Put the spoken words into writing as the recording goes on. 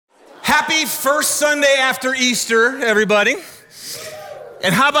Happy first Sunday after Easter, everybody.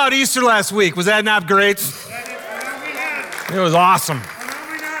 And how about Easter last week? Was that not great? It was awesome.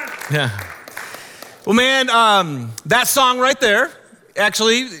 Yeah. Well, man, that song right there,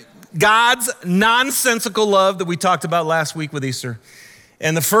 actually, God's nonsensical love that we talked about last week with Easter.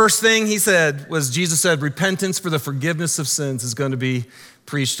 And the first thing he said was, Jesus said, repentance for the forgiveness of sins is going to be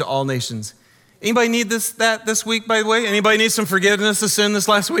preached to all nations. Anybody need that this week, by the way? Anybody need some forgiveness of sin this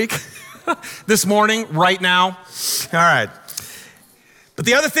last week? This morning, right now? All right. But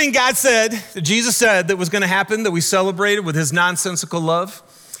the other thing God said, that Jesus said that was going to happen, that we celebrated with his nonsensical love,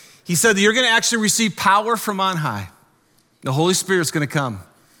 he said that you're going to actually receive power from on high. The Holy Spirit's going to come.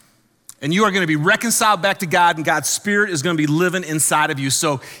 And you are going to be reconciled back to God, and God's Spirit is going to be living inside of you.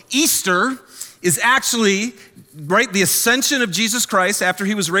 So Easter is actually, right, the ascension of Jesus Christ. After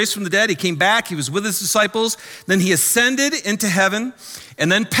he was raised from the dead, he came back, he was with his disciples, then he ascended into heaven,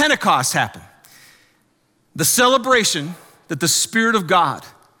 and then Pentecost happened. The celebration that the Spirit of God,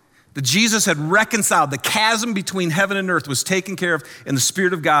 that Jesus had reconciled, the chasm between heaven and earth was taken care of, and the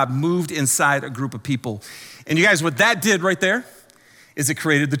Spirit of God moved inside a group of people. And you guys, what that did right there is it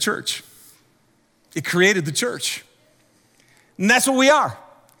created the church. It created the church. And that's what we are.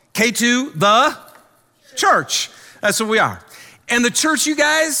 K2, the church. That's what we are. And the church, you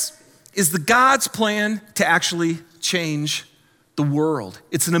guys, is the God's plan to actually change the world.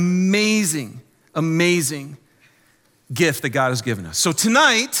 It's an amazing, amazing gift that God has given us. So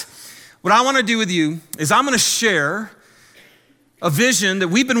tonight, what I want to do with you is I'm going to share a vision that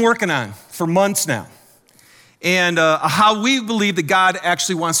we've been working on for months now, and how we believe that God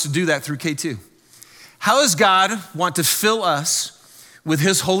actually wants to do that through K2. How does God want to fill us with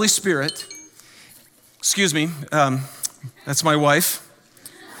his Holy Spirit? Excuse me, that's my wife.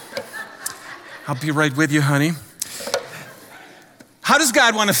 I'll be right with you, honey. How does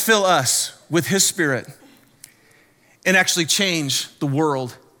God want to fill us with his Spirit and actually change the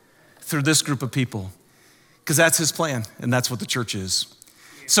world through this group of people? Because that's his plan, and that's what the church is.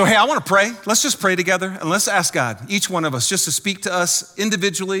 So, hey, I want to pray. Let's just pray together, and let's ask God, each one of us, just to speak to us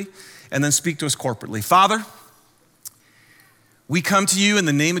individually and then speak to us corporately. Father, we come to you in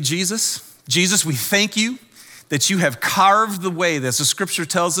the name of Jesus. Jesus, we thank you that you have carved the way, as the scripture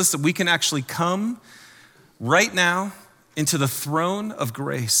tells us, that we can actually come right now into the throne of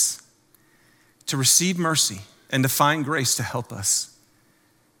grace to receive mercy and to find grace to help us.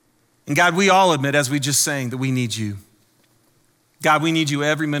 And God, we all admit, as we just sang, that we need you. God, we need you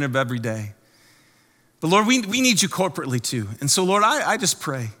every minute of every day. But Lord, we need you corporately too. And so Lord, I just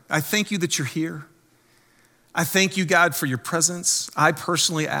pray. I thank you that you're here. I thank you, God, for your presence. I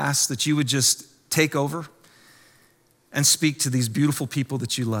personally ask that you would just take over and speak to these beautiful people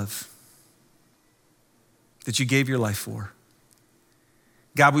that you love, that you gave your life for.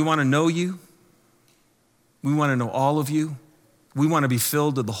 God, we want to know you. We want to know all of you. We want to be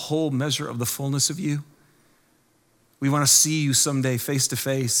filled to the whole measure of the fullness of you. We want to see you someday face to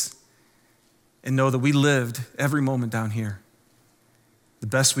face and know that we lived every moment down here the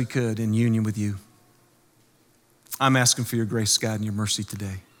best we could in union with you. I'm asking for your grace, God, and your mercy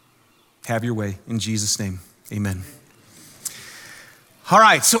today. Have your way. In Jesus' name, amen. All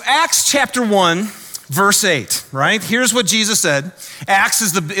right, so Acts chapter 1, verse 8, right? Here's what Jesus said. Acts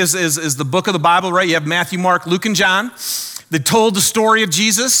is the book of the Bible, right? You have Matthew, Mark, Luke, and John. They told the story of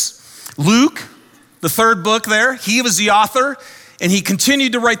Jesus. Luke, the third book there, he was the author, and he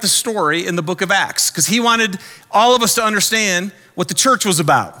continued to write the story in the book of Acts because he wanted all of us to understand what the church was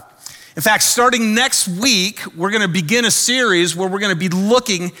about. In fact, starting next week, we're going to begin a series where we're going to be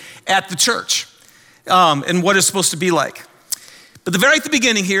looking at the church and what it's supposed to be like. But very at the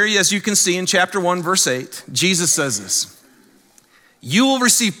beginning here, as you can see in chapter 1, verse 8, Jesus says this: you will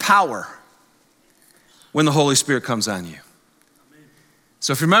receive power when the Holy Spirit comes on you.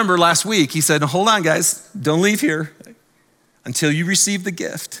 So if you remember last week, he said, hold on, guys, don't leave here until you receive the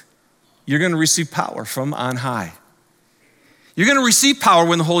gift. You're going to receive power from on high. You're going to receive power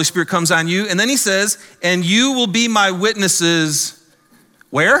when the Holy Spirit comes on you. And then he says, and you will be my witnesses,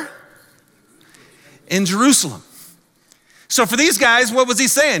 where? In Jerusalem. So for these guys, what was he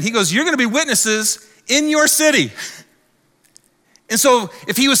saying? He goes, you're going to be witnesses in your city. And so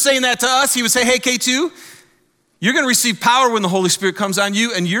if he was saying that to us, he would say, hey, K2, you're going to receive power when the Holy Spirit comes on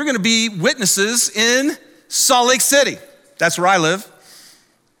you, and you're going to be witnesses in Salt Lake City. That's where I live,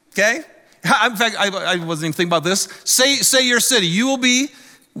 okay? In fact, I wasn't even thinking about this. Say your city. You will be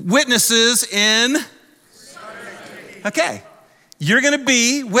witnesses in, okay. You're going to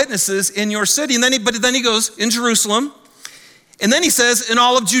be witnesses in your city. And then he goes, in Jerusalem. And then he says, in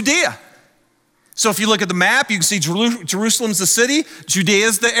all of Judea. So if you look at the map, you can see Jerusalem's the city,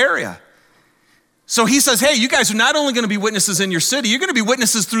 Judea's the area. So he says, hey, you guys are not only going to be witnesses in your city, you're going to be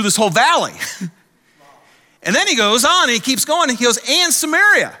witnesses through this whole valley. And then he goes on and he keeps going and he goes, and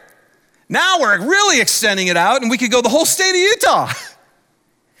Samaria. Now we're really extending it out and we could go the whole state of Utah.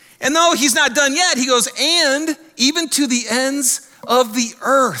 And though he's not done yet, he goes, and even to the ends of the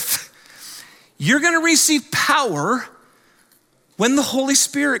earth. You're going to receive power when the Holy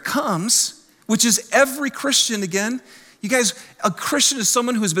Spirit comes, which is every Christian again. You guys, a Christian is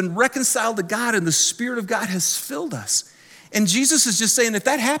someone who has been reconciled to God and the Spirit of God has filled us. And Jesus is just saying, if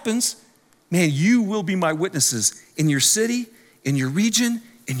that happens, man, you will be my witnesses in your city, in your region,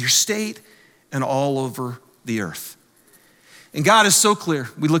 in your state, and all over the earth. And God is so clear.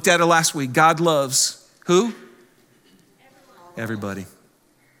 We looked at it last week. God loves who? Everybody.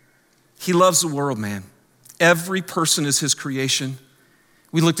 He loves the world, man. Every person is his creation.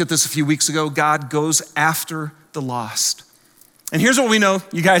 We looked at this a few weeks ago. God goes after the lost. And here's what we know,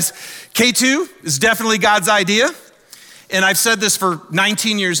 you guys. K2 is definitely God's idea. And I've said this for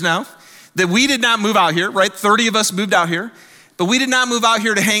 19 years now, that we did not move out here, right? 30 of us moved out here, but we did not move out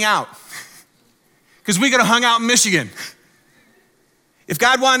here to hang out because we could have hung out in Michigan. If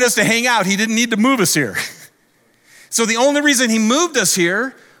God wanted us to hang out, he didn't need to move us here. So the only reason he moved us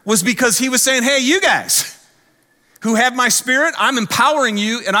here was because he was saying, hey, you guys who have my Spirit, I'm empowering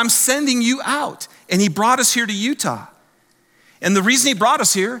you and I'm sending you out. And he brought us here to Utah. And the reason he brought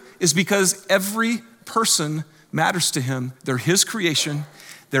us here is because every person matters to him. They're his creation,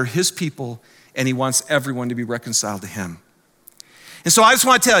 they're his people, and he wants everyone to be reconciled to him. And so I just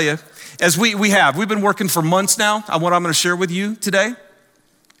want to tell you, as we've been working for months now on what I'm going to share with you today.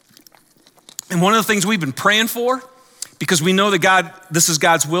 And one of the things we've been praying for, because we know that this is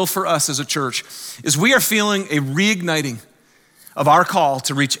God's will for us as a church, is we are feeling a reigniting of our call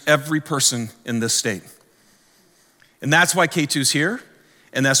to reach every person in this state. And that's why K2's here,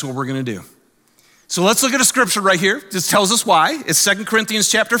 and that's what we're gonna do. So let's look at a scripture right here. This tells us why. It's 2 Corinthians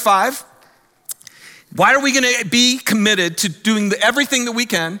chapter 5. Why are we gonna be committed to doing everything that we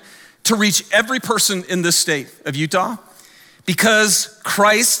can to reach every person in this state of Utah? Because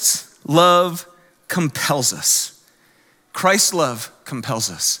Christ's love compels us. Christ's love compels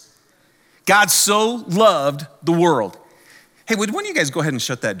us. God so loved the world. Hey, would one of you guys go ahead and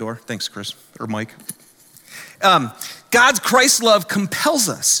shut that door? Thanks, Chris, or Mike. Christ's love compels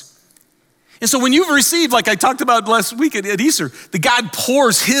us. And so when you've received, like I talked about last week at Easter, that God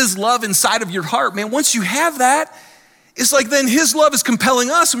pours his love inside of your heart, man, once you have that, it's like then his love is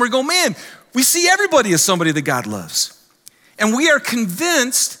compelling us and we're going, man, we see everybody as somebody that God loves. And we are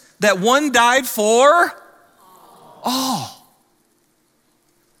convinced that one died for all.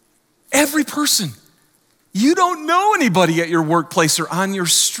 Every person. You don't know anybody at your workplace or on your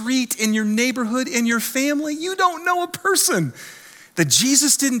street, in your neighborhood, in your family. You don't know a person that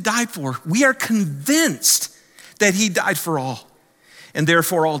Jesus didn't die for. We are convinced that he died for all, and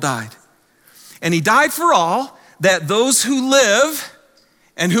therefore all died. And he died for all, that those who live,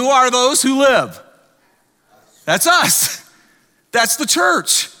 and who are those who live? That's us. That's the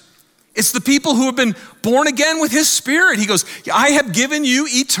church. It's the people who have been born again with his Spirit. He goes, I have given you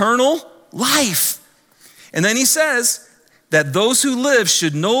eternal life. And then he says that those who live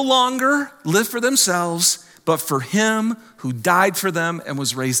should no longer live for themselves, but for him who died for them and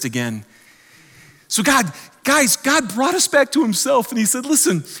was raised again. So God brought us back to himself and he said,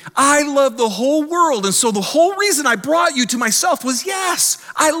 listen, I love the whole world. And so the whole reason I brought you to myself was, yes,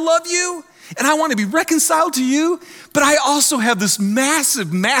 I love you and I want to be reconciled to you, but I also have this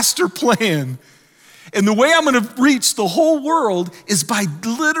massive master plan. And the way I'm going to reach the whole world is by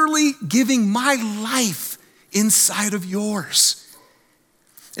literally giving my life inside of yours.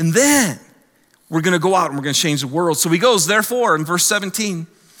 And then we're going to go out and we're going to change the world. So he goes, therefore, in verse 17,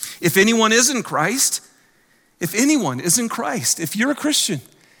 if anyone is in Christ, if you're a Christian,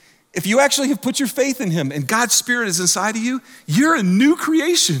 if you actually have put your faith in him and God's Spirit is inside of you, you're a new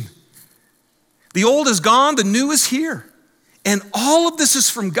creation. The old is gone, the new is here. And all of this is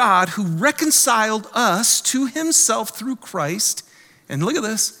from God who reconciled us to himself through Christ. And look at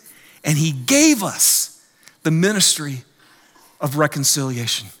this. And he gave us the ministry of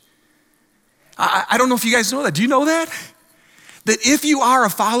reconciliation. I don't know if you guys know that. Do you know that? That if you are a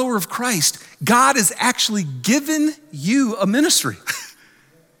follower of Christ, God has actually given you a ministry.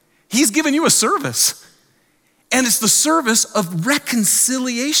 He's given you a service. And it's the service of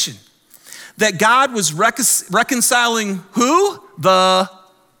reconciliation. That God was reconciling who? The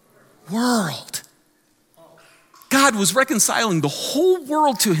world. God was reconciling the whole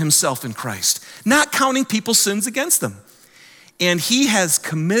world to himself in Christ, not counting people's sins against them. And he has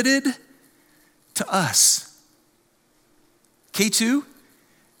committed to us. K2,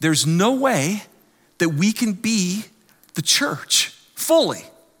 there's no way that we can be the church fully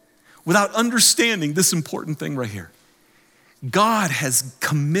without understanding this important thing right here. God has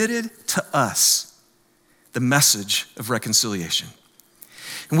committed to us the message of reconciliation.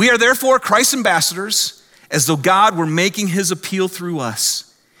 And we are therefore Christ's ambassadors, as though God were making his appeal through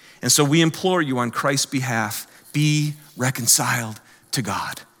us. And so we implore you on Christ's behalf, be reconciled to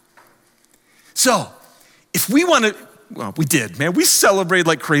God. So, if we want to, well, we did, man. We celebrated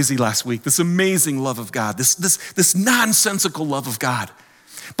like crazy last week, this amazing love of God, this nonsensical love of God.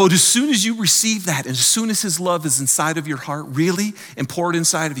 But as soon as you receive that, and as soon as his love is inside of your heart, really, and poured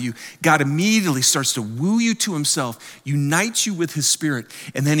inside of you, God immediately starts to woo you to himself, unites you with his spirit,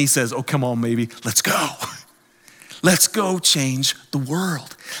 and then he says, oh, come on, baby, let's go. Let's go change the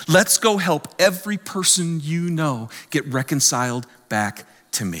world. Let's go help every person you know get reconciled back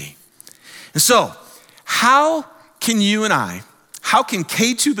to me. And so, how can you and I, how can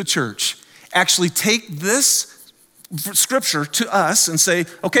K2 the church actually take this scripture to us and say,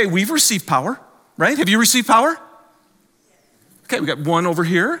 okay, we've received power, right? Have you received power? Okay, we got one over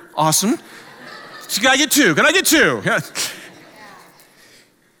here. Awesome. So can I get two? Can I get two? Yeah.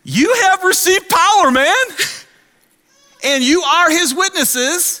 You have received power, man. And you are his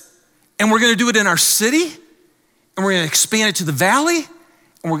witnesses. And we're going to do it in our city. And we're going to expand it to the valley.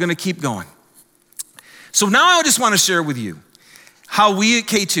 And we're going to keep going. So now I just want to share with you how we at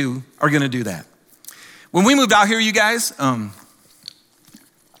K2 are going to do that. When we moved out here, you guys,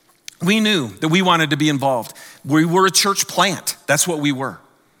 we knew that we wanted to be involved. We were a church plant. That's what we were.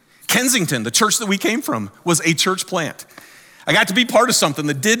 Kensington, the church that we came from, was a church plant. I got to be part of something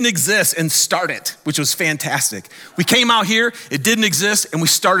that didn't exist and start it, which was fantastic. We came out here, it didn't exist, and we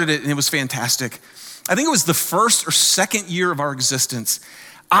started it, and it was fantastic. I think it was the first or second year of our existence.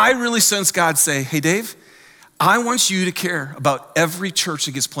 I really sensed God say, hey, Dave, I want you to care about every church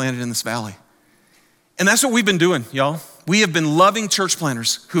that gets planted in this valley. And that's what we've been doing, y'all. We have been loving church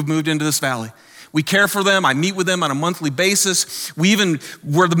planters who've moved into this valley. We care for them. I meet with them on a monthly basis.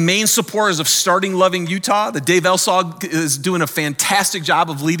 We're the main supporters of Starting Loving Utah that Dave Elsog is doing a fantastic job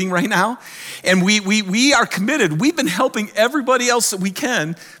of leading right now. And we are committed. We've been helping everybody else that we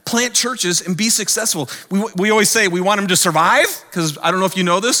can plant churches and be successful. We always say we want them to survive, because I don't know if you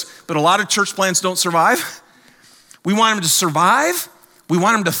know this, but a lot of church plants don't survive. We want them to survive. We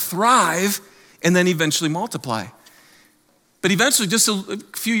want them to thrive, and then eventually multiply. But eventually, just a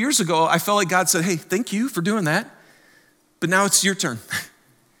few years ago, I felt like God said, hey, thank you for doing that, but now it's your turn.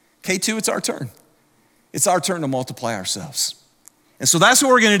 K2, it's our turn. It's our turn to multiply ourselves. And so that's what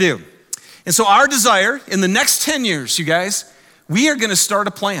we're gonna do. And so our desire, in the next 10 years, you guys, we are gonna start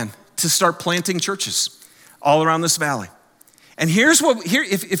a plan to start planting churches all around this valley. And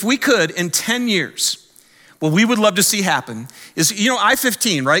if we could, in 10 years, what we would love to see happen is,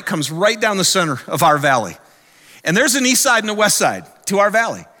 I-15, right, comes right down the center of our valley. And there's an east side and a west side to our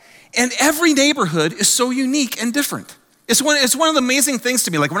valley. And every neighborhood is so unique and different. It's one of the amazing things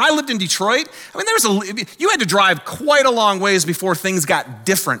to me. Like when I lived in Detroit, you had to drive quite a long ways before things got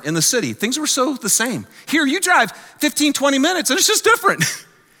different in the city. Things were so the same. Here, you drive 15, 20 minutes and it's just different.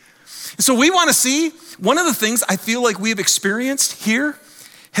 So we want to see, one of the things I feel like we have experienced here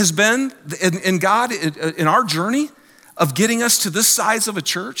has been, in God, in our journey of getting us to this size of a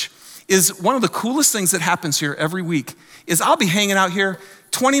church, is one of the coolest things that happens here every week is I'll be hanging out here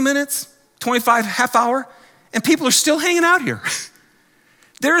 20 minutes, 25, half hour, and people are still hanging out here.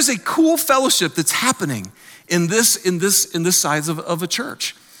 There is a cool fellowship that's happening in this size of a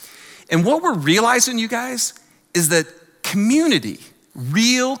church. And what we're realizing, you guys, is that community,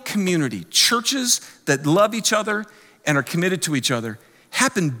 real community, churches that love each other and are committed to each other,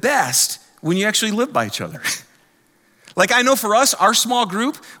 happen best when you actually live by each other. Like I know for us, our small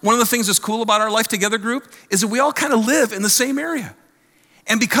group, one of the things that's cool about our Life Together group is that we all kind of live in the same area.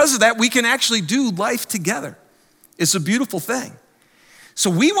 And because of that, we can actually do life together. It's a beautiful thing. So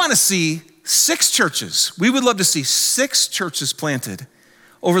we want to see 6 churches. We would love to see 6 churches planted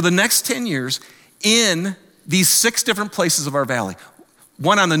over the next 10 years in these 6 different places of our valley.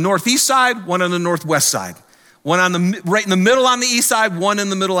 One on the northeast side, one on the northwest side. One right in the middle on the east side, one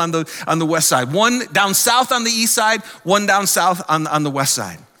in the middle on the west side. One down south on the east side, one down south on the west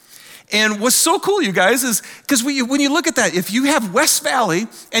side. And what's so cool, you guys, is because when you look at that, if you have West Valley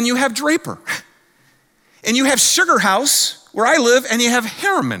and you have Draper, and you have Sugar House, where I live, and you have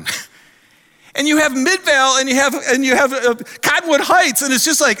Harriman, and you have Midvale, and you have Cottonwood Heights, and it's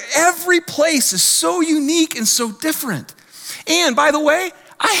just like every place is so unique and so different. And by the way,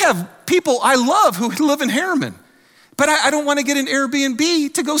 I have people I love who live in Harriman, but I don't want to get an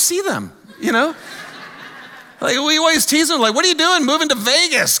Airbnb to go see them. you know? Like, we always tease them, like, what are you doing moving to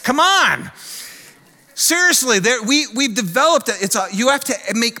Vegas? Come on. Seriously, we've developed you have to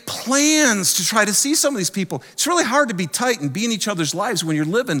make plans to try to see some of these people. It's really hard to be tight and be in each other's lives when you're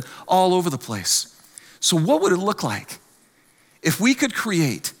living all over the place. So what would it look like if we could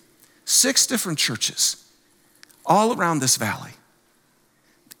create 6 different churches all around this valley?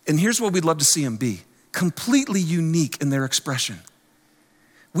 And here's what we'd love to see them be: completely unique in their expression.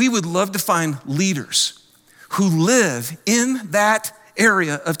 We would love to find leaders who live in that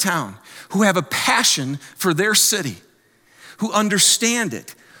area of town, who have a passion for their city, who understand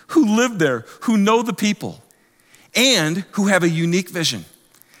it, who live there, who know the people, and who have a unique vision.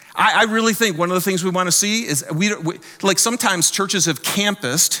 I really think one of the things we want to see is like sometimes churches have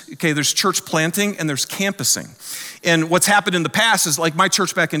campused. Okay, there's church planting and there's campusing. And what's happened in the past is, like my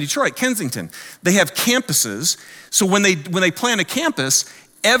church back in Detroit, Kensington, they have campuses. So when they plan a campus,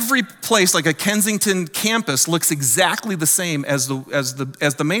 every place, like a Kensington campus, looks exactly the same as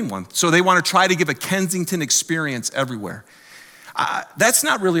the main one. So they want to try to give a Kensington experience everywhere. That's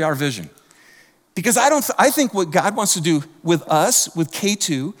not really our vision. Because I think what God wants to do with us, with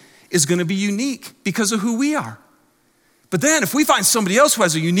K2, is going to be unique because of who we are. But then if we find somebody else who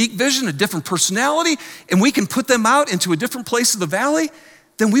has a unique vision, a different personality, and we can put them out into a different place of the valley,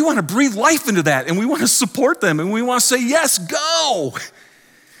 then we want to breathe life into that, and we want to support them, and we want to say, yes, go.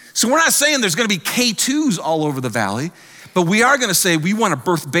 So we're not saying there's going to be K2s all over the valley, but we are going to say we want to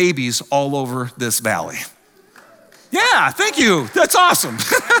birth babies all over this valley. Yeah, thank you. That's awesome.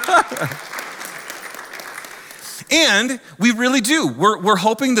 And we really do. We're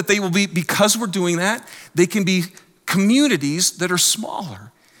hoping that they will be, because we're doing that, they can be communities that are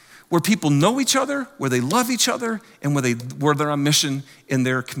smaller, where people know each other, where they love each other, and where they're on mission in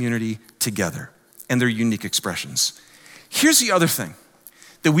their community together and their unique expressions. Here's the other thing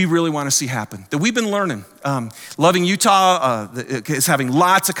that we really want to see happen, that we've been learning. Loving Utah is having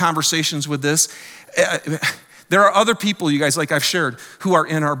lots of conversations with this. There are other people, you guys, like I've shared, who are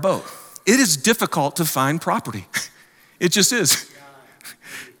in our boat. It is difficult to find property. It just is.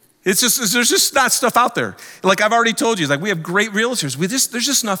 There's just not stuff out there. Like I've already told you, like we have great realtors. There's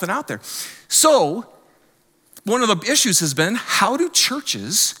just nothing out there. So one of the issues has been, how do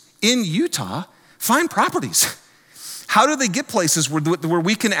churches in Utah find properties? How do they get places where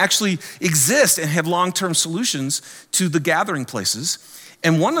we can actually exist and have long-term solutions to the gathering places?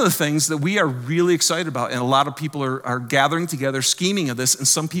 And one of the things that we are really excited about, and a lot of people are gathering together, scheming of this, and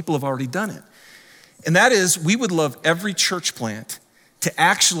some people have already done it. And that is, we would love every church plant to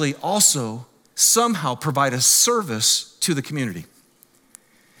actually also somehow provide a service to the community,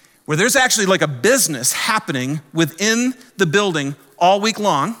 where there's actually like a business happening within the building all week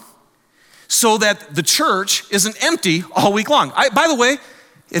long, so that the church isn't empty all week long. By the way,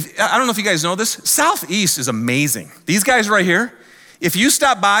 I don't know if you guys know this, Southeast is amazing. These guys right here, if you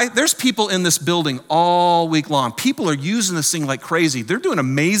stop by, there's people in this building all week long. People are using this thing like crazy. They're doing an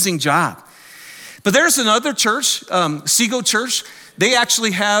amazing job. But there's another church, Seago Church. They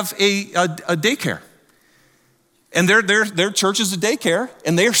actually have a daycare. And their church is a daycare.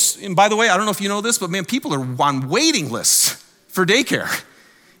 And by the way, I don't know if you know this, but man, people are on waiting lists for daycare.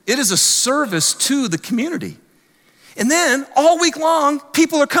 It is a service to the community. And then all week long,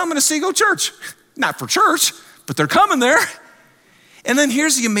 people are coming to Seago Church. Not for church, but they're coming there. And then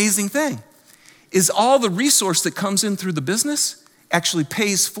here's the amazing thing, is all the resource that comes in through the business actually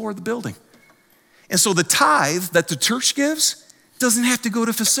pays for the building. And so the tithe that the church gives doesn't have to go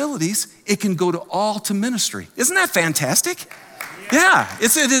to facilities, it can go to ministry. Isn't that fantastic? Yeah,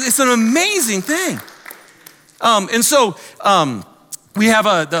 it's an amazing thing. We have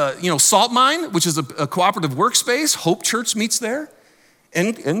the Salt Mine, which is a cooperative workspace. Hope Church meets there.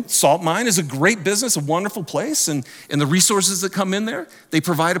 And Salt Mine is a great business, a wonderful place, and the resources that come in there, they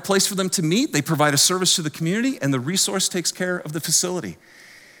provide a place for them to meet, they provide a service to the community, and the resource takes care of the facility.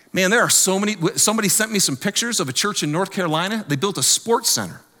 Man, there are so many. Somebody sent me some pictures of a church in North Carolina. They built a sports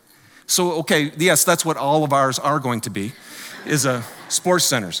center. So, okay, yes, that's what all of ours are going to be, is sports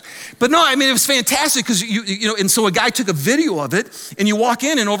centers. But no, I mean, it was fantastic because, and so a guy took a video of it, and you walk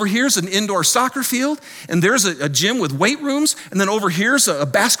in, and over here's an indoor soccer field, and there's a gym with weight rooms, and then over here's a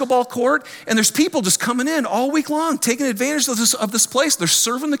basketball court, and there's people just coming in all week long, taking advantage of this place. They're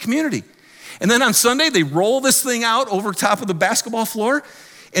serving the community. And then on Sunday, they roll this thing out over top of the basketball floor,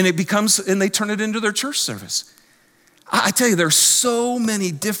 and they turn it into their church service. I tell you, there's so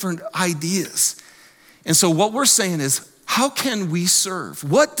many different ideas. And so what we're saying is, how can we serve?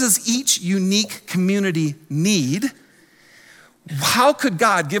 What does each unique community need? How could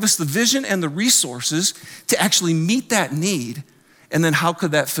God give us the vision and the resources to actually meet that need And then how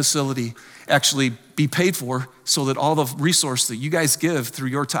could that facility actually be paid for so that all the resource that you guys give through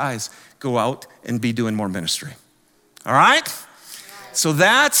your tithes go out and be doing more ministry? All right? So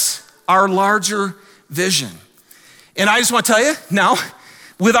that's our larger vision. And I just want to tell you now,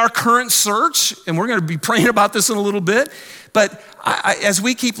 with our current search, and we're going to be praying about this in a little bit, but as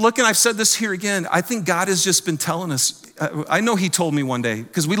we keep looking, I've said this here again, I think God has just been telling us, I know he told me one day,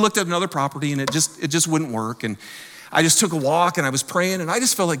 because we looked at another property and it just wouldn't work. And I just took a walk and I was praying and I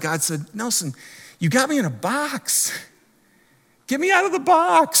just felt like God said, Nelson, you got me in a box. Get me out of the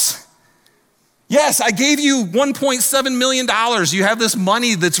box. Yes, I gave you $1.7 million. You have this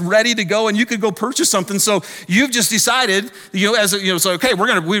money that's ready to go and you could go purchase something. So you've just decided, so okay,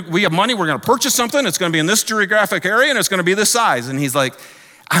 we have money, we're gonna purchase something. It's gonna be in this geographic area and it's gonna be this size. And he's like,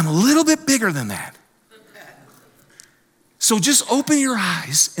 I'm a little bit bigger than that. So just open your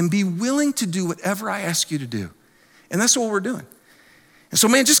eyes and be willing to do whatever I ask you to do. And that's what we're doing. And so,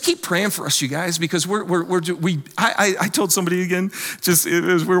 man, just keep praying for us, you guys, because I told somebody again, just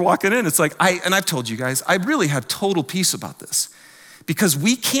as we were walking in, it's like, and I've told you guys, I really have total peace about this because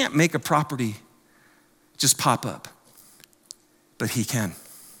we can't make a property just pop up, but he can.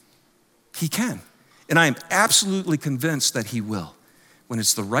 He can. And I am absolutely convinced that he will when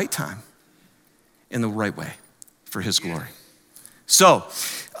it's the right time in the right way for his glory. So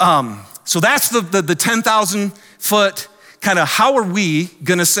that's the 10,000 foot kind of, how are we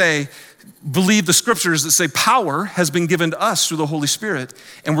gonna believe the scriptures that say power has been given to us through the Holy Spirit,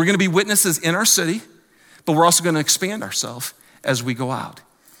 and we're gonna be witnesses in our city, but we're also gonna expand ourselves as we go out.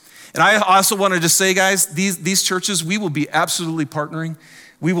 And I also wanted to say, guys, these churches, we will be absolutely partnering.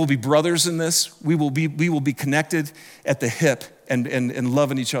 We will be brothers in this. We will be connected at the hip and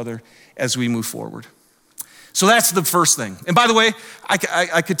loving each other as we move forward. So that's the first thing. And by the way,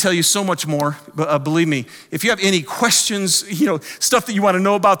 I could tell you so much more, but believe me, if you have any questions, stuff that you want to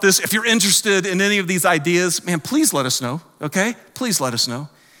know about this, if you're interested in any of these ideas, man, please let us know, okay? Please let us know,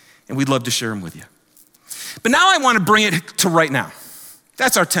 and we'd love to share them with you. But now I want to bring it to right now.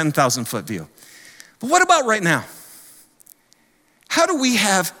 That's our 10,000 foot view. But what about right now? How do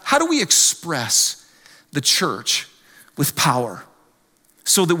we express the church with power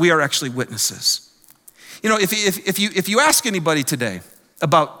so that we are actually witnesses? If you ask anybody today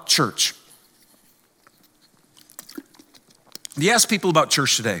about church, you ask people about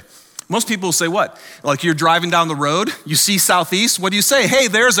church today, most people will say what? Like you're driving down the road, you see Southeast, what do you say? Hey,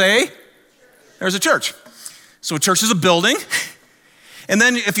 there's a church. So a church is a building. And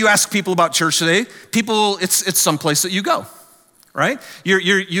then if you ask people about church today, it's someplace that you go, right?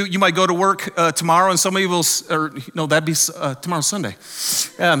 You might go to work tomorrow and somebody will, that'd be tomorrow's Sunday.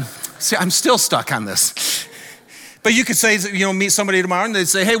 See, I'm still stuck on this. But you could say, meet somebody tomorrow and they'd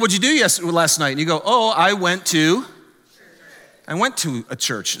say, hey, what'd you do last night? And you go, oh, I went to a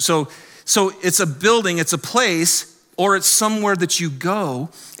church. So it's a building, it's a place, or it's somewhere that you go.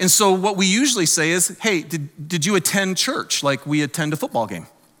 And so what we usually say is, hey, did you attend church? Like we attend a football game,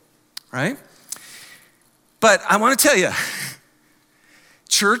 right? But I want to tell you,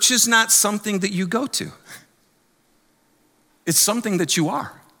 church is not something that you go to. It's something that you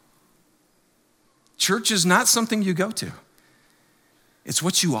are. Church is not something you go to. It's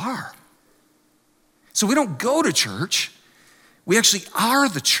what you are. So we don't go to church. We actually are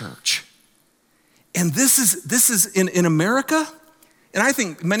the church. And this is in America, and I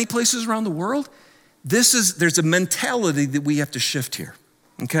think many places around the world, there's a mentality that we have to shift here,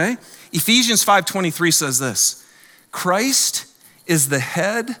 okay? Ephesians 5:23 says this, Christ is the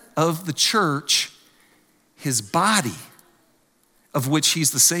head of the church, his body, of which he's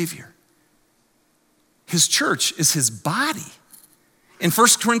the Savior. His church is his body. In 1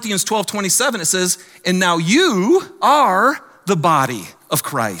 Corinthians 12:27, it says, and now you are the body of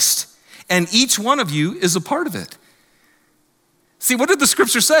Christ, and each one of you is a part of it. See, what did the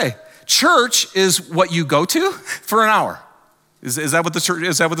scripture say? Church is what you go to for an hour. Is that what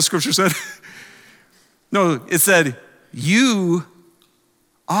the scripture said? No, it said, you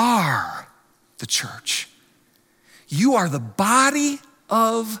are the church. You are the body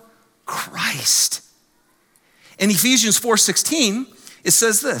of Christ. In Ephesians 4:16, it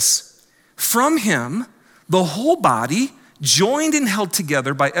says this, from him, the whole body, joined and held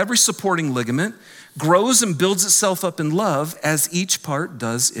together by every supporting ligament, grows and builds itself up in love as each part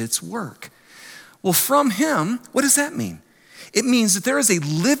does its work. Well, from him, what does that mean? It means that there is a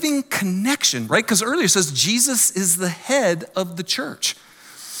living connection, right? Because earlier it says Jesus is the head of the church.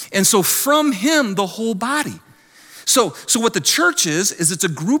 And so from him, the whole body. So what the church is it's a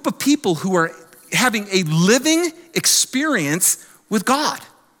group of people who are having a living experience with God.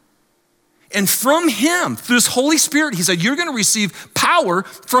 And from him, through this Holy Spirit, he said, you're gonna receive power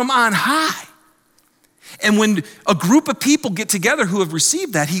from on high. And when a group of people get together who have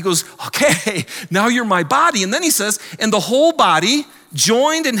received that, he goes, okay, now you're my body. And then he says, and the whole body,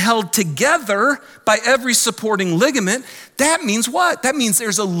 joined and held together by every supporting ligament, that means what? That means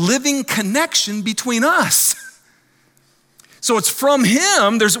there's a living connection between us. So it's from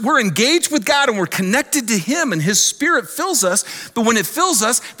him, we're engaged with God and we're connected to him and his Spirit fills us. But when it fills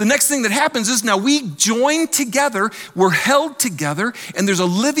us, the next thing that happens is now we join together, we're held together, and there's a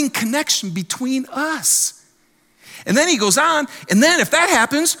living connection between us. And then he goes on, and then if that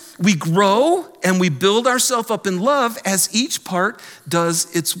happens, we grow and we build ourselves up in love as each part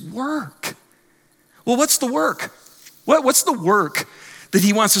does its work. Well, what's the work? What's the work that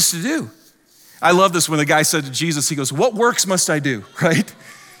he wants us to do? I love this when the guy said to Jesus, he goes, what works must I do, right?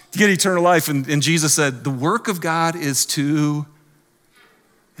 To get eternal life. And Jesus said, the work of God is to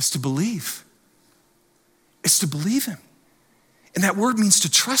believe. It's to believe him. And that word means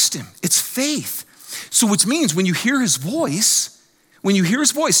to trust him. It's faith. So which means when you hear his voice,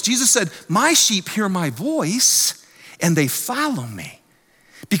 Jesus said, my sheep hear my voice and they follow me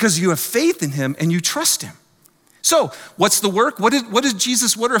because you have faith in him and you trust him. So what's the work? What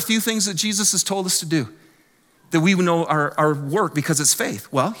are a few things that Jesus has told us to do that we know are work because it's faith?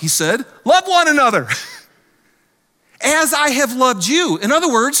 Well, he said, love one another as I have loved you. In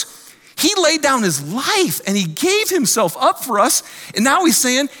other words, he laid down his life and he gave himself up for us. And now he's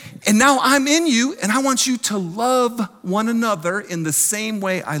saying, and now I'm in you and I want you to love one another in the same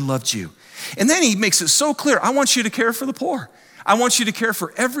way I loved you. And then he makes it so clear. I want you to care for the poor. I want you to care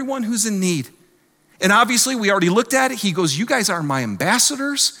for everyone who's in need. And obviously, we already looked at it. He goes, you guys are my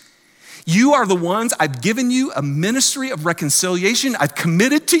ambassadors. You are the ones, I've given you a ministry of reconciliation. I've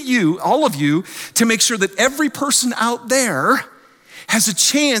committed to you, all of you, to make sure that every person out there has a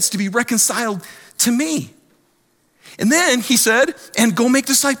chance to be reconciled to me. And then he said, and go make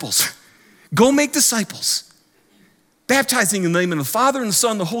disciples. Go make disciples. Baptizing in the name of the Father and the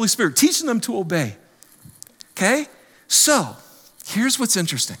Son and the Holy Spirit, teaching them to obey. Okay? So, here's what's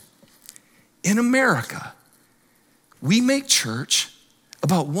interesting. In America, we make church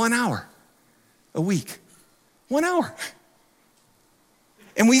about 1 hour a week. 1 hour.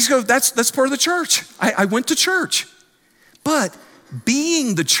 And we go, that's part of the church. I went to church. But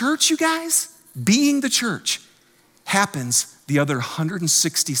being the church, you guys, being the church happens the other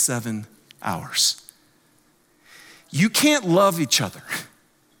 167 hours. You can't love each other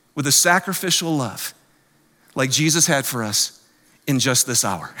with a sacrificial love like Jesus had for us in just this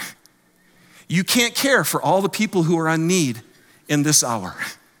hour. You can't care for all the people who are in need in this hour.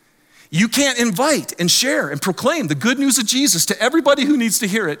 You can't invite and share and proclaim the good news of Jesus to everybody who needs to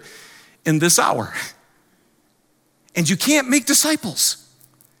hear it in this hour. And you can't make disciples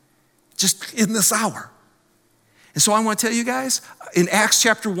just in this hour. And so I want to tell you guys, in Acts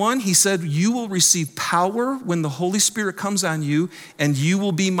chapter 1, he said, you will receive power when the Holy Spirit comes on you, and you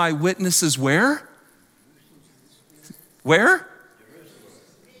will be my witnesses where? Where?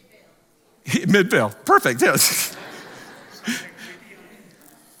 Midvale. Perfect, yes.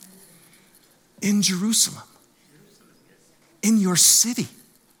 In Jerusalem, in your city,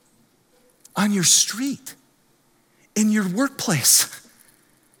 on your street, in your workplace,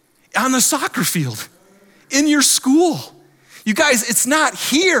 on the soccer field, in your school. You guys, it's not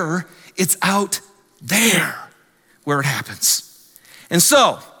here, it's out there where it happens. And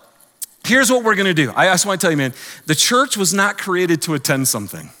so, here's what we're gonna do. I just wanna tell you, man, the church was not created to attend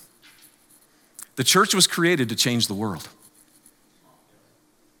something. The church was created to change the world.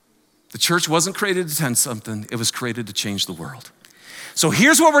 The church wasn't created to attend something, it was created to change the world. So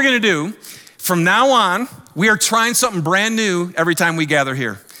here's what we're gonna do. From now on, we are trying something brand new every time we gather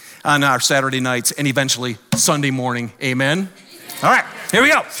here on our Saturday nights and eventually Sunday morning, amen? All right, here we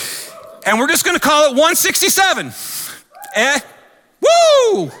go. And we're just gonna call it 167.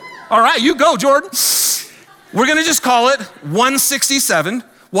 Woo! All right, you go, Jordan. We're gonna just call it 167.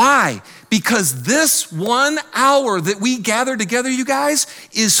 Why? Because this 1 hour that we gather together, you guys,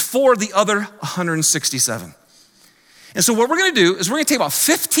 is for the other 167. And so what we're gonna do is we're gonna take about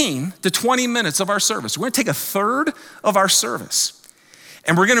 15 to 20 minutes of our service. We're gonna take a third of our service,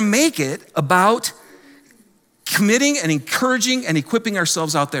 and we're gonna make it about committing and encouraging and equipping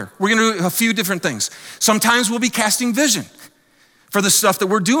ourselves out there. We're gonna do a few different things. Sometimes we'll be casting vision for the stuff that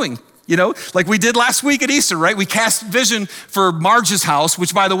we're doing. You know, like we did last week at Easter, right? We cast vision for Marge's house,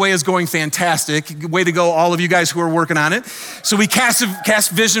 which by the way is going fantastic. Way to go, all of you guys who are working on it. So we cast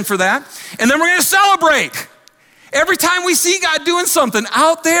vision for that. And then we're gonna celebrate. Every time we see God doing something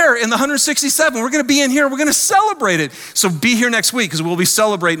out there in the 167, we're going to be in here, we're going to celebrate it. So be here next week because we'll be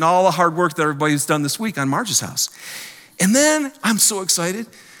celebrating all the hard work that everybody's done this week on Marge's house. And then I'm so excited.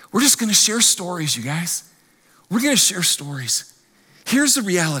 We're just going to share stories, you guys. We're going to share stories. Here's the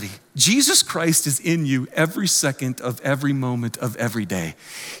reality. Jesus Christ is in you every second of every moment of every day.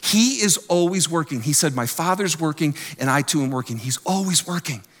 He is always working. He said, my Father's working and I too am working. He's always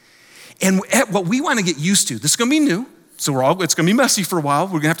working. And what we want to get used to, this is going to be new, so it's going to be messy for a while.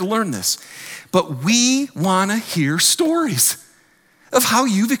 We're going to have to learn this. But we want to hear stories of how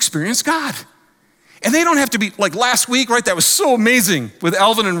you've experienced God. And they don't have to be like last week, right? That was so amazing with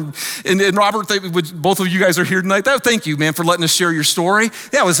Alvin and Robert. Both of you guys are here tonight. Thank you, man, for letting us share your story.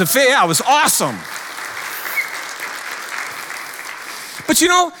 It was awesome. But you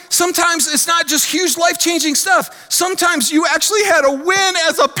know, sometimes it's not just huge life-changing stuff. Sometimes you actually had a win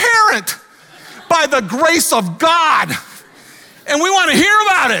as a parent by the grace of God. And we want to hear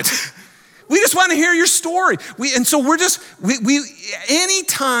about it. We just want to hear your story.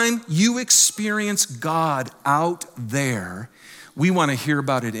 Anytime you experience God out there, we want to hear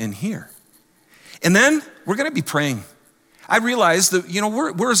about it in here. And then we're going to be praying. I realize that, you know,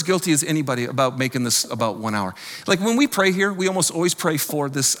 we're as guilty as anybody about making this about 1 hour. Like when we pray here, we almost always pray for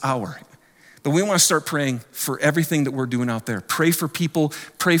this hour. But we want to start praying for everything that we're doing out there. Pray for people,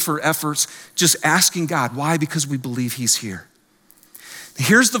 pray for efforts, just asking God. Why? Because we believe he's here.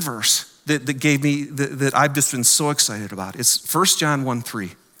 Here's the verse that I've just been so excited about. It's 1 John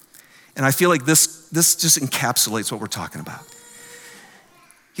 1:3. And I feel like this just encapsulates what we're talking about.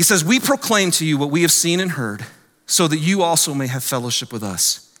 He says, we proclaim to you what we have seen and heard, so that you also may have fellowship with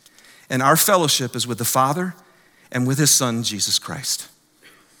us. And our fellowship is with the Father and with his Son, Jesus Christ.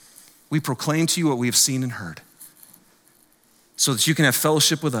 We proclaim to you what we have seen and heard, so that you can have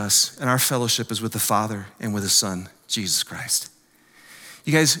fellowship with us, and our fellowship is with the Father and with his Son, Jesus Christ.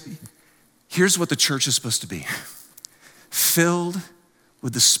 You guys, here's what the church is supposed to be. Filled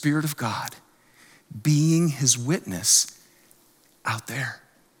with the Spirit of God, being his witness out there.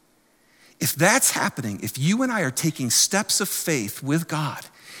 If that's happening, if you and I are taking steps of faith with God,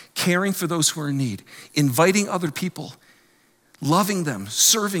 caring for those who are in need, inviting other people, loving them,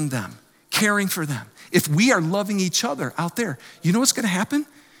 serving them, caring for them, if we are loving each other out there, you know what's going to happen?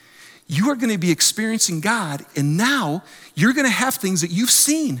 You are going to be experiencing God, and now you're going to have things that you've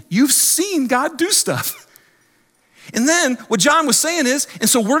seen. You've seen God do stuff. And then what John was saying is, and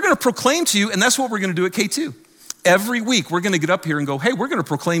so we're going to proclaim to you, and that's what we're going to do at K2. Every week, we're going to get up here and go, hey, we're going to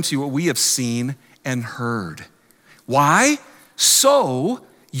proclaim to you what we have seen and heard. Why? So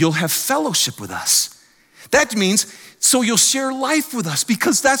you'll have fellowship with us. That means so you'll share life with us,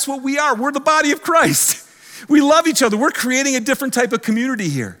 because that's what we are. We're the body of Christ. We love each other. We're creating a different type of community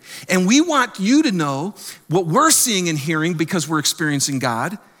here. And we want you to know what we're seeing and hearing because we're experiencing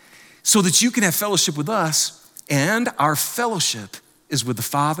God, so that you can have fellowship with us, and our fellowship is with the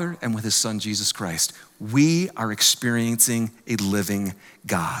Father and with his Son, Jesus Christ. We are experiencing a living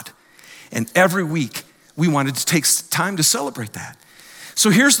God. And every week, we wanted to take time to celebrate that. So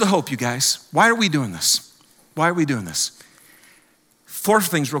here's the hope, you guys. Why are we doing this? Why are we doing this? 4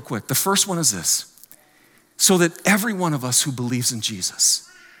 things real quick. The first one is this. So that every one of us who believes in Jesus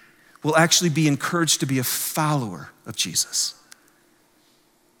will actually be encouraged to be a follower of Jesus.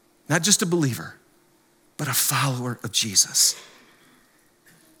 Not just a believer, but a follower of Jesus.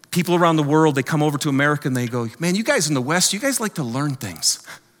 People around the world, they come over to America and they go, man, you guys in the West, you guys like to learn things.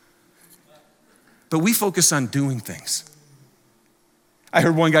 But we focus on doing things. I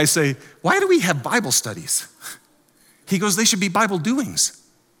heard one guy say, why do we have Bible studies? He goes, they should be Bible doings.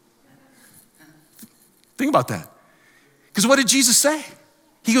 Think about that. Because what did Jesus say?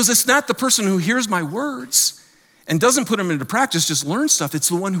 He goes, it's not the person who hears my words and doesn't put them into practice, just learns stuff. It's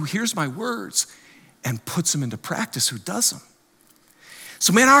the one who hears my words and puts them into practice who does them.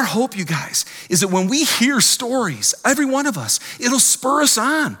 So man, our hope, you guys, is that when we hear stories, every one of us, it'll spur us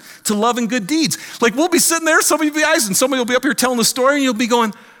on to love and good deeds. Like we'll be sitting there, some of you guys, and somebody will be up here telling the story, and you'll be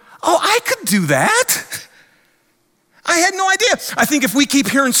going, oh, I could do that. I had no idea. I think if we keep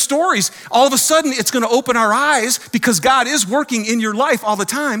hearing stories, all of a sudden it's going to open our eyes, because God is working in your life all the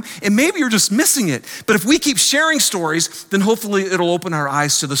time, and maybe you're just missing it. But if we keep sharing stories, then hopefully it'll open our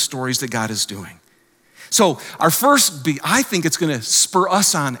eyes to the stories that God is doing. So our first, I think it's going to spur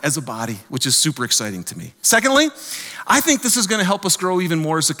us on as a body, which is super exciting to me. Secondly, I think this is going to help us grow even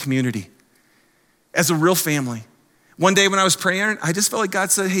more as a community, as a real family. One day when I was praying, I just felt like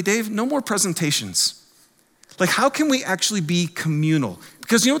God said, hey, Dave, no more presentations. Like, how can we actually be communal?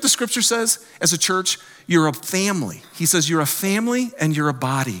 Because you know what the scripture says? As a church, you're a family. He says you're a family and you're a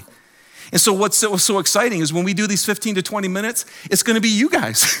body. And so what's so exciting is when we do these 15 to 20 minutes, it's gonna be you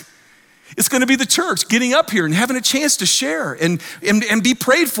guys. It's gonna be the church getting up here and having a chance to share and be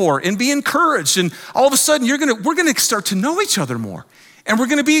prayed for and be encouraged. And all of a sudden, we're gonna start to know each other more. And we're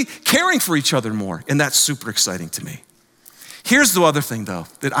gonna be caring for each other more. And that's super exciting to me. Here's the other thing though,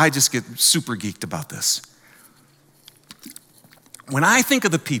 that I just get super geeked about this. When I think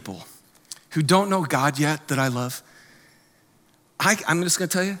of the people who don't know God yet that I love, I'm just gonna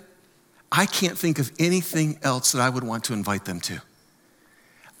tell you, I can't think of anything else that I would want to invite them to.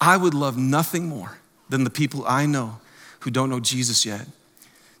 I would love nothing more than the people I know who don't know Jesus yet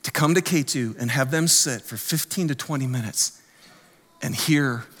to come to K2 and have them sit for 15 to 20 minutes and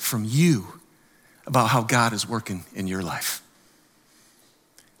hear from you about how God is working in your life.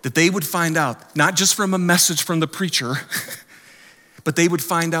 That they would find out, not just from a message from the preacher, but they would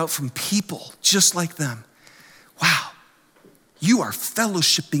find out from people just like them. Wow, you are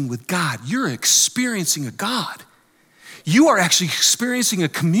fellowshipping with God. You're experiencing a God. You are actually experiencing a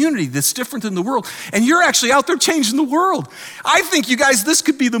community that's different than the world, and you're actually out there changing the world. I think, you guys, this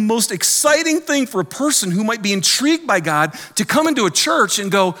could be the most exciting thing for a person who might be intrigued by God to come into a church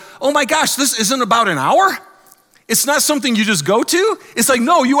and go, oh my gosh, this isn't about an hour? It's not something you just go to. It's like,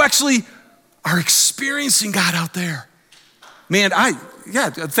 no, you actually are experiencing God out there. Man,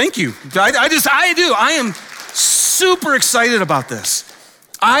 thank you. I do. I am super excited about this.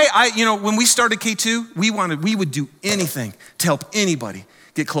 When we started K2, we would do anything to help anybody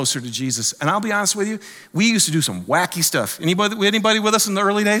get closer to Jesus. And I'll be honest with you, we used to do some wacky stuff. Anybody with us in the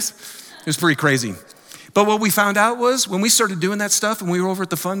early days? It was pretty crazy. But what we found out was when we started doing that stuff and we were over at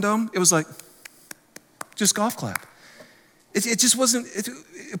the Fun Dome, it was like, just golf clap. It just wasn't,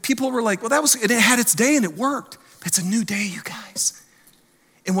 people were like, well, it had its day and it worked. But it's a new day, you guys.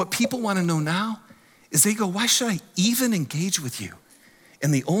 And what people want to know now is they go, why should I even engage with you?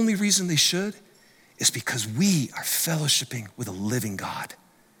 And the only reason they should is because we are fellowshipping with a living God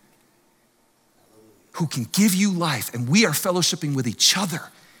who can give you life, and we are fellowshipping with each other,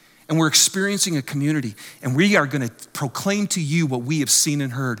 and we're experiencing a community, and we are gonna proclaim to you what we have seen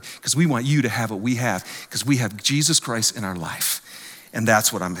and heard because we want you to have what we have because we have Jesus Christ in our life, and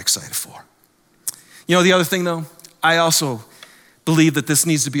that's what I'm excited for. You know, the other thing though, I also believe that this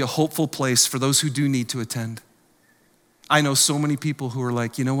needs to be a hopeful place for those who do need to attend. I know so many people who are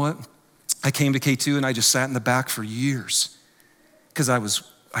like, you know what? I came to K2 and I just sat in the back for years because I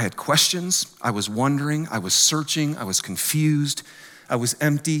had questions, I was wondering, I was searching, I was confused, I was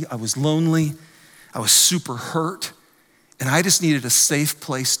empty, I was lonely, I was super hurt, and I just needed a safe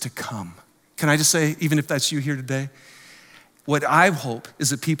place to come. Can I just say, even if that's you here today, what I hope is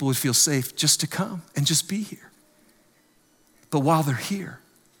that people would feel safe just to come and just be here. But while they're here,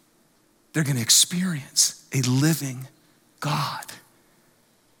 they're gonna experience a living God.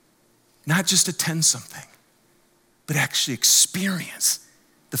 Not just attend something, but actually experience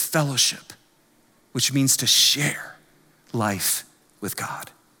the fellowship, which means to share life with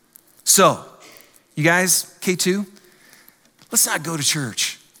God. So, you guys, K2, let's not go to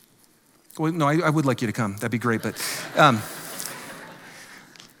church. Well, no, I would like you to come. That'd be great, but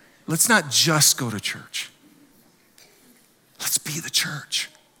let's not just go to church. Let's be the church.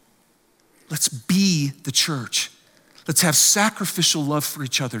 Let's be the church. Let's have sacrificial love for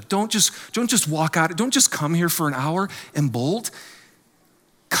each other. Don't just walk out. Don't just come here for an hour and bolt.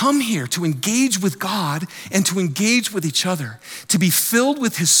 Come here to engage with God and to engage with each other, to be filled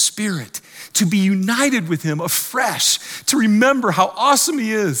with His Spirit, to be united with Him afresh, to remember how awesome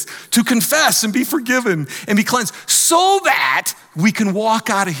He is, to confess and be forgiven and be cleansed, so that we can walk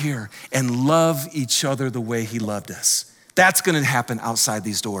out of here and love each other the way He loved us. That's gonna happen outside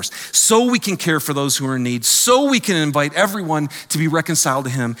these doors. So we can care for those who are in need, so we can invite everyone to be reconciled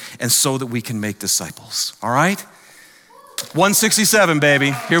to Him, and so that we can make disciples, all right? 167,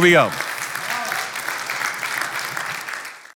 baby, here we go.